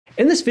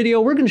In this video,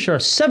 we're going to share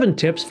 7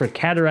 tips for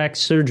cataract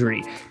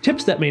surgery.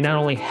 Tips that may not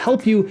only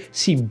help you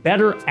see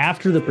better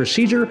after the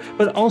procedure,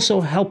 but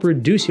also help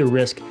reduce your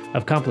risk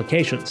of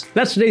complications.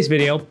 That's today's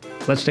video.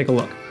 Let's take a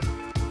look.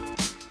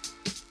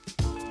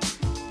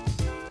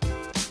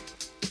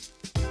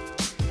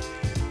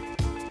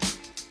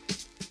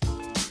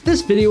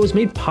 This video was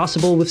made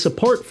possible with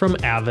support from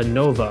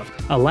Avenova,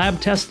 a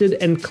lab-tested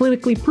and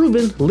clinically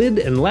proven lid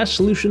and lash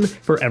solution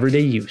for everyday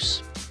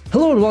use.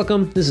 Hello and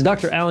welcome. This is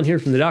Dr. Alan here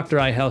from the Dr.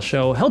 Eye Health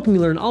Show, helping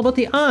you learn all about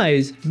the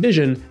eyes,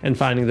 vision, and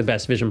finding the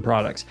best vision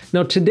products.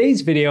 Now,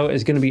 today's video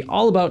is going to be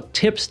all about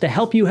tips to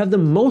help you have the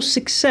most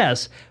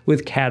success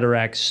with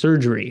cataract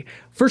surgery.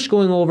 First,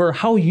 going over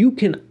how you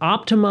can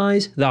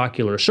optimize the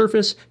ocular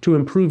surface to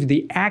improve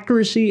the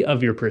accuracy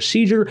of your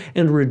procedure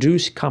and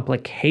reduce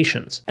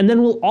complications. And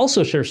then we'll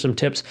also share some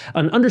tips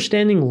on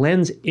understanding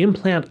lens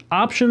implant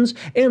options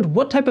and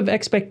what type of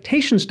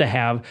expectations to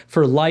have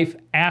for life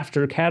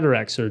after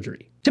cataract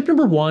surgery. Tip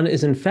number 1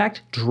 is in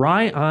fact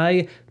dry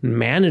eye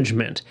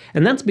management.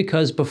 And that's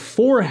because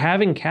before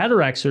having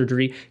cataract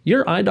surgery,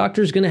 your eye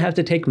doctor is going to have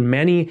to take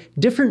many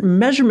different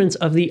measurements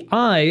of the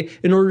eye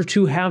in order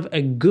to have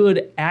a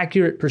good,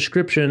 accurate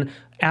prescription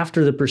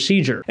after the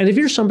procedure. And if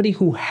you're somebody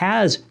who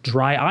has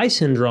dry eye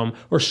syndrome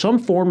or some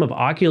form of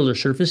ocular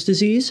surface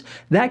disease,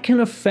 that can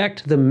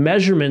affect the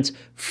measurements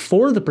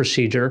for the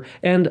procedure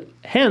and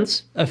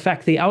hence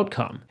affect the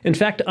outcome. In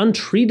fact,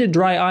 untreated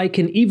dry eye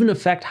can even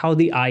affect how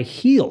the eye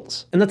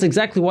heals. And that's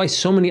exactly why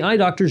so many eye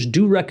doctors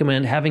do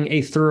recommend having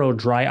a thorough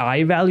dry eye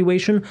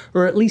evaluation,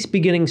 or at least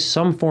beginning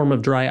some form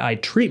of dry eye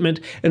treatment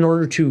in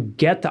order to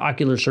get the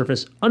ocular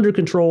surface under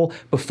control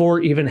before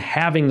even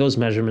having those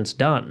measurements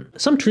done.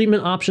 Some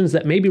treatment options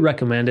that may be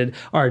recommended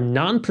are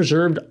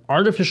non-preserved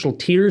artificial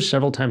tears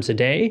several times a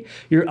day.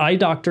 Your eye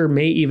doctor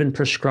may even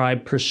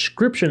prescribe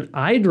prescription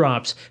eye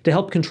drops to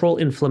help control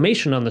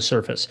inflammation on the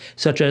surface,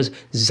 such as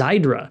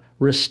Xiidra,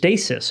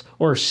 Restasis,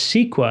 or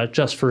Cequa,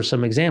 just for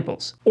some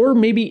examples. Or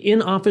maybe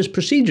in-office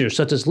procedures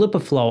such as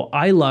LipiFlow,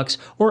 iLux,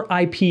 or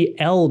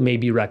IPL may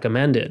be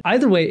recommended.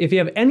 Either way, if you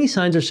have any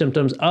signs or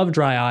symptoms of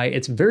dry eye,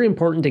 it's very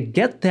important to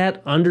get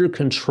that under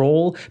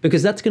control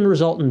because that's going to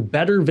result in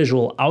better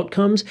visual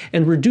outcomes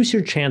and reduce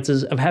your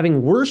chances of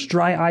having worse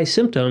dry eye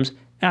symptoms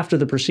after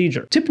the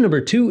procedure. Tip number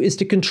 2 is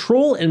to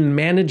control and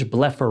manage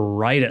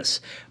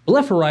blepharitis.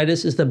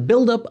 Blepharitis is the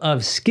buildup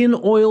of skin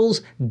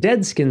oils,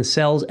 dead skin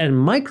cells, and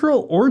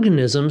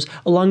microorganisms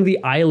along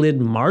the eyelid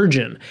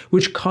margin,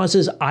 which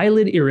causes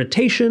eyelid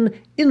irritation,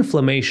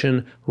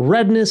 inflammation,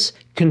 redness,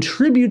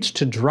 contributes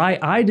to dry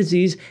eye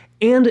disease,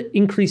 and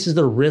increases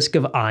the risk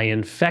of eye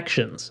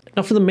infections.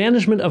 Now, for the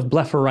management of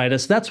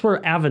blepharitis, that's where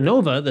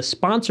Avenova, the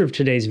sponsor of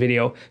today's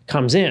video,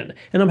 comes in.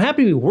 And I'm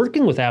happy to be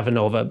working with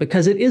Avenova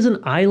because it is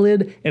an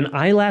eyelid and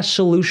eyelash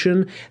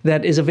solution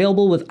that is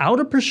available without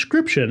a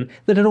prescription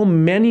that I know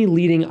many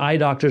leading eye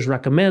doctors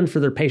recommend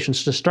for their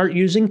patients to start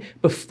using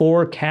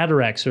before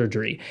cataract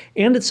surgery.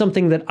 And it's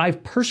something that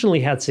I've personally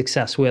had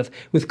success with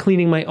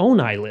cleaning my own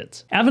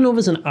eyelids. Avenova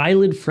is an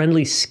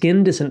eyelid-friendly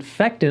skin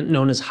disinfectant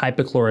known as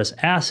hypochlorous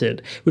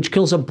acid, which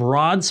kills a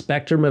broad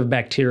spectrum of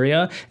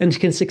bacteria and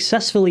can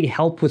successfully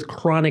help with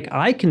chronic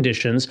eye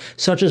conditions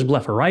such as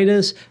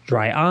blepharitis,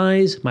 dry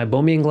eyes,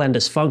 meibomian gland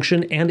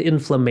dysfunction, and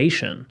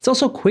inflammation. It's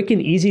also quick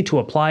and easy to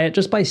apply it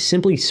just by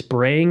simply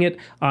spraying it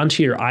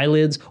onto your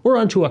eyelids or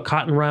onto a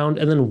cotton round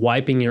and then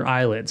wiping your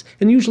eyelids,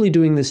 and usually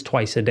doing this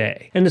twice a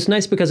day. And it's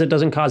nice because it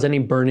doesn't cause any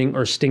burning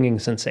or stinging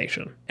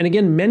sensation. And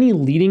again, many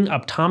leading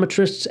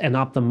optometrists and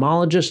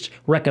ophthalmologists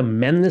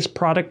recommend this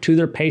product to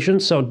their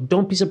patients, so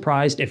don't be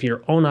surprised if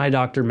your own eye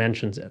doctor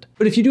mentions it.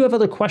 But if you do have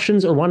other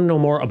questions or want to know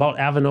more about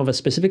Avenova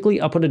specifically,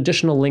 I'll put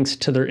additional links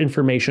to their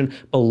information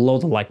below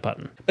the like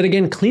button. But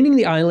again, cleaning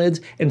the eyelids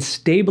and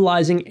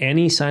stabilizing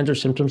any signs or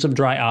symptoms of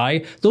dry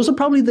eye, those are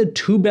probably the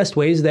 2 best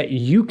ways that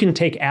you can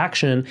take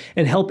action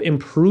and help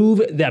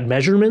improve the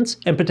measurements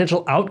and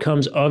potential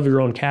outcomes of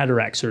your own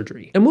cataract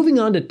surgery. And moving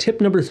on to tip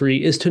number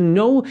 3 is to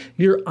know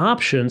your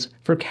options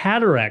for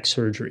cataract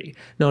surgery.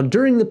 Now,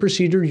 during the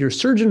procedure, your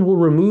surgeon will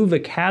remove a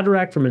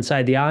cataract from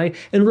inside the eye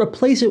and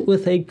replace it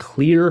with a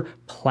clear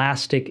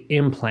plastic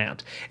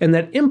implant. And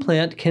that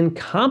implant can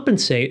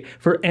compensate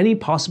for any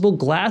possible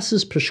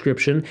glasses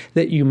prescription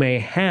that you may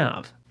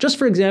have. Just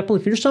for example,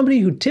 if you're somebody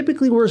who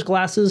typically wears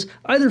glasses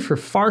either for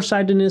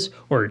farsightedness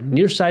or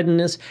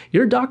nearsightedness,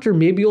 your doctor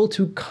may be able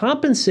to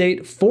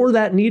compensate for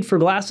that need for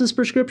glasses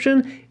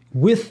prescription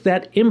with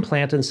that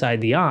implant inside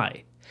the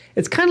eye.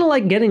 It's kind of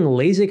like getting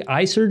LASIK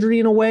eye surgery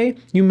in a way.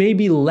 You may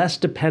be less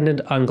dependent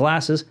on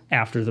glasses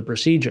after the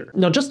procedure.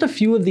 Now, just a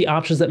few of the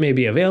options that may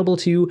be available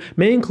to you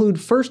may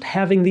include first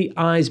having the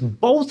eyes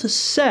both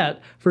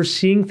set for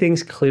seeing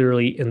things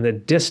clearly in the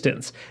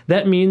distance.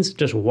 That means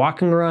just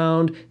walking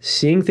around,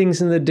 seeing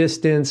things in the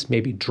distance,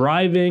 maybe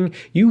driving.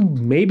 You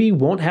maybe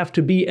won't have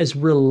to be as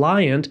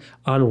reliant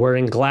on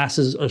wearing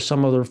glasses or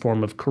some other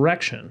form of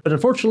correction. But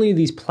unfortunately,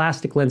 these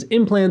plastic lens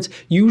implants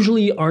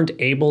usually aren't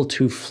able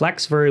to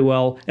flex very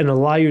well and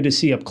allow you to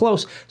see up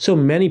close, so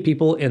many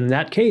people in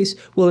that case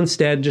will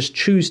instead just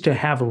choose to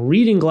have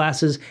reading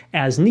glasses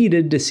as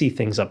needed to see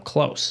things up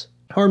close.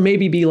 Or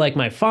maybe be like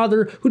my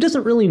father, who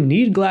doesn't really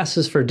need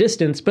glasses for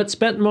distance, but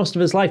spent most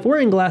of his life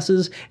wearing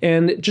glasses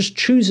and just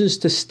chooses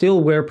to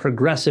still wear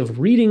progressive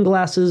reading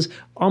glasses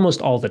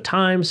almost all the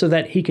time so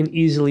that he can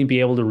easily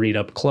be able to read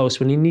up close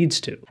when he needs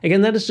to.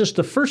 Again, that is just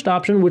the first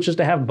option, which is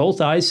to have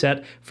both eyes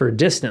set for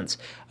distance.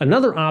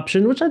 Another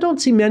option, which I don't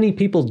see many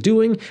people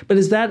doing, but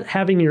is that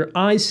having your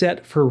eyes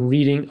set for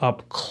reading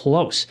up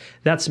close.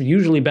 That's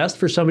usually best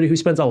for somebody who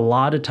spends a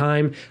lot of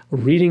time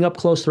reading up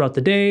close throughout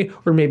the day,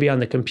 or maybe on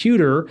the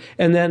computer,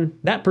 and then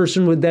that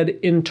person would then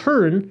in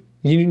turn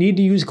you need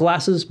to use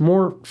glasses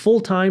more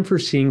full-time for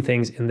seeing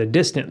things in the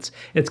distance.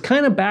 It's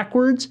kind of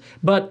backwards,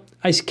 but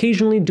I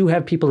occasionally do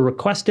have people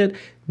request it.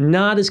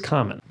 Not as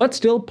common, but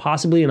still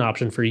possibly an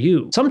option for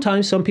you.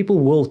 Sometimes some people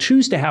will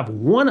choose to have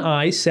one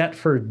eye set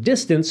for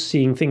distance,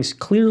 seeing things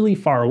clearly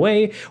far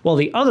away, while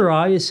the other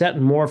eye is set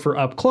more for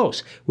up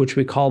close, which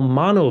we call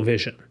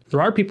monovision.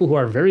 There are people who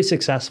are very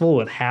successful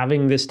with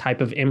having this type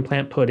of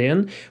implant put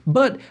in,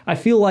 but I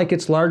feel like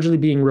it's largely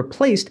being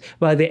replaced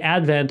by the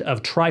advent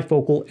of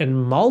trifocal and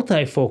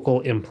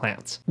multifocal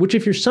implants, which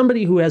if you're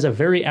somebody who has a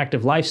very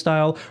active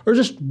lifestyle or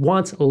just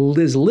wants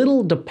as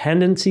little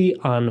dependency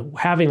on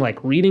having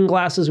like reading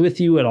glasses with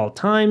you at all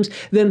times,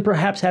 then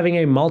perhaps having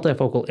a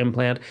multifocal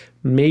implant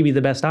may be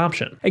the best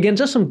option. Again,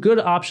 just some good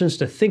options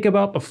to think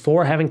about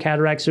before having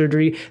cataract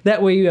surgery.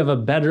 That way you have a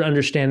better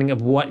understanding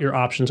of what your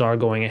options are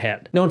going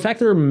ahead. Now, in fact,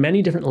 there are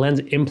many different lens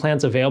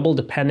implants available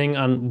depending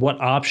on what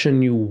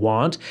option you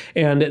want,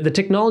 and the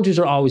technologies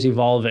are always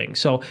evolving.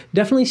 So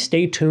definitely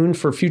stay tuned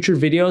for future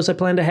videos I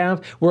plan to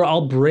have where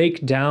I'll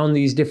break down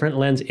these different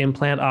lens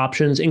implant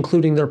options,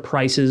 including their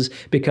prices,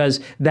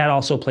 because that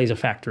also plays a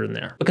factor in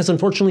there. Because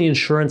unfortunately,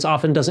 insurance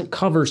often doesn't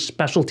cover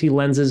specialty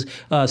lenses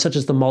such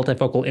as the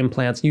multifocal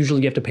implants. Usually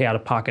you have to pay out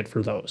of pocket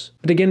for those.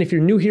 But again, if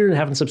you're new here and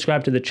haven't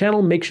subscribed to the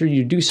channel, make sure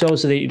you do so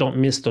that you don't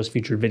miss those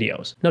future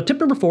videos. Now, tip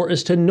number 4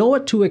 is to know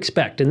what to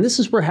expect. And this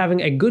is where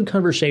having a good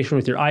conversation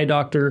with your eye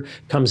doctor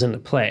comes into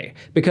play.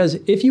 Because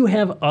if you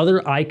have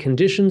other eye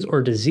conditions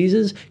or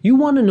diseases, you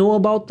want to know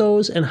about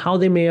those and how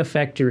they may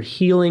affect your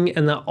healing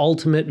and the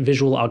ultimate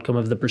visual outcome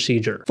of the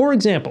procedure. For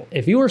example,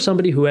 if you are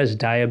somebody who has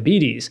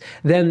diabetes,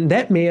 then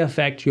that may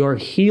affect your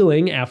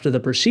healing after the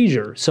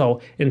procedure.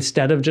 So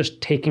instead of just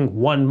taking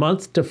 1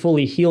 month to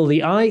fully heal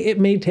the eye, it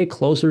may take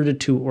closer to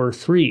 2 or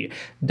 3.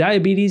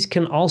 Diabetes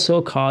can also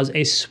cause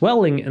a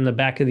swelling in the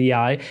back of the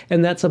eye,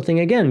 and that's something,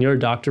 again, your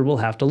doctor will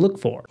have to look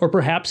for. Or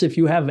perhaps if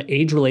you have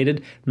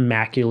age-related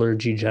macular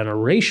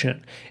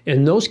degeneration.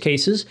 In those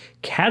cases,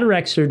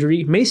 cataract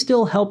surgery may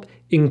still help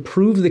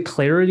improve the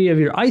clarity of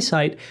your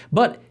eyesight,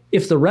 but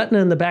if the retina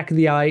in the back of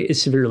the eye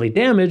is severely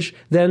damaged,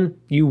 then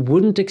you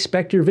wouldn't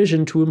expect your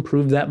vision to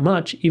improve that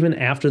much even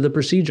after the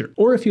procedure.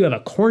 Or if you have a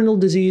corneal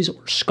disease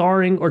or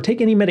scarring or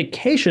take any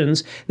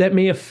medications that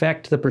may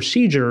affect the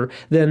procedure,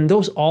 then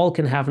those all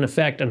can have an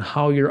effect on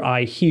how your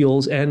eye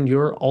heals and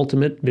your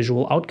ultimate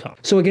visual outcome.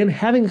 So again,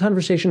 having a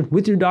conversation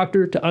with your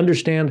doctor to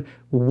understand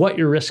what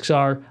your risks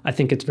are, I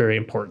think it's very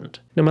important.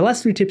 Now, my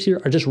last 3 tips here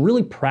are just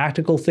really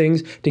practical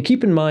things to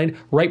keep in mind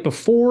right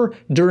before,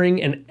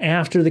 during, and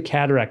after the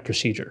cataract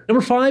procedure.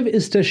 Number 5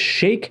 is to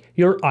shake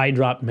your eye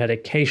drop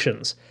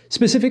medications.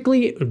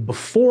 Specifically,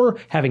 before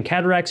having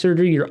cataract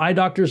surgery, your eye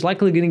doctor is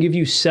likely going to give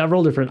you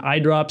several different eye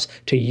drops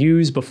to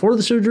use before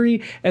the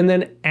surgery and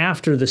then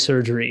after the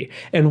surgery.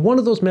 And one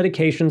of those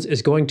medications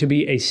is going to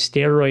be a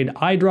steroid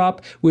eye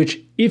drop,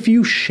 which if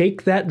you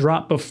shake that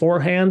drop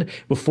beforehand,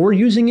 before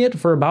using it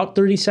for about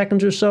 30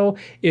 seconds or so,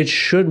 it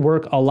should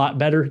work a lot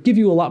better, give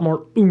you a lot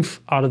more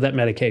oomph out of that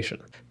medication.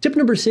 Tip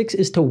number 6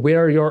 is to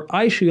wear your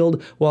eye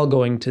shield while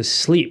going to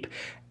sleep.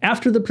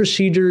 After the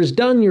procedure is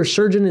done, your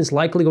surgeon is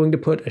likely going to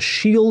put a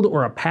shield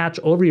or a patch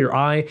over your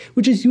eye,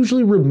 which is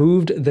usually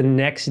removed the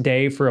next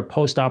day for a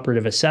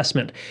post-operative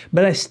assessment.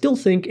 But I still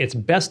think it's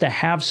best to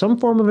have some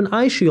form of an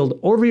eye shield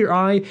over your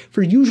eye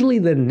for usually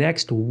the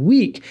next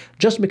week,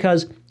 just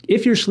because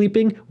if you're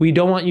sleeping, we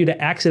don't want you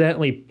to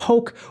accidentally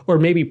poke or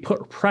maybe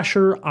put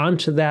pressure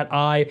onto that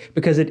eye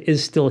because it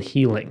is still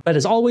healing. But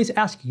as always,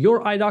 ask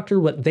your eye doctor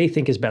what they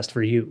think is best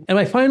for you. And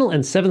my final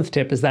and 7th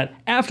tip is that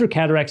after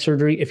cataract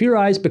surgery, if your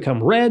eyes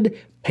become red,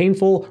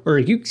 painful, or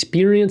you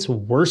experience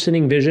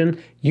worsening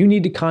vision, you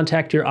need to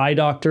contact your eye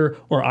doctor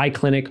or eye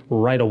clinic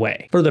right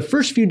away. For the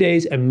first few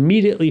days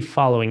immediately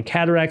following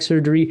cataract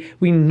surgery,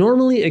 we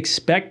normally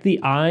expect the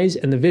eyes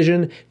and the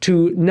vision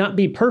to not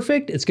be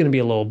perfect. It's going to be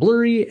a little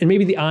blurry, and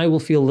maybe the eye will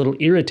feel a little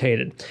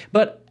irritated.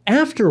 But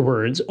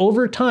afterwards,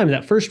 over time,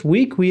 that first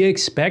week, we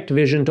expect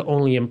vision to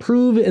only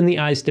improve and the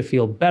eyes to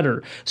feel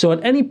better. So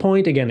at any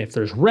point, again, if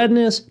there's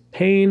redness,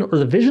 pain, or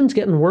the vision's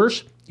getting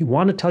worse, you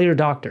want to tell your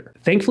doctor.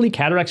 Thankfully,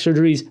 cataract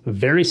surgery is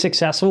very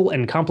successful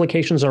and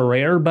complications are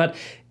rare, but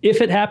if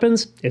it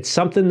happens, it's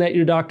something that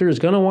your doctor is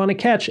going to want to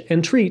catch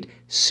and treat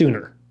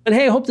sooner. But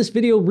hey, I hope this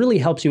video really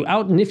helps you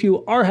out, and if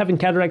you are having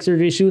cataract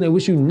surgery soon, I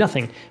wish you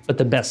nothing but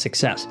the best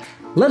success.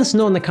 Let us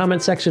know in the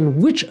comment section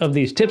which of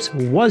these tips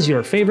was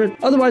your favorite.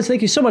 Otherwise,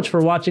 thank you so much for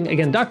watching.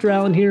 Again, Dr.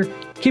 Allen here.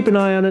 Keep an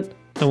eye on it,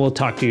 and we'll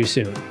talk to you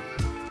soon.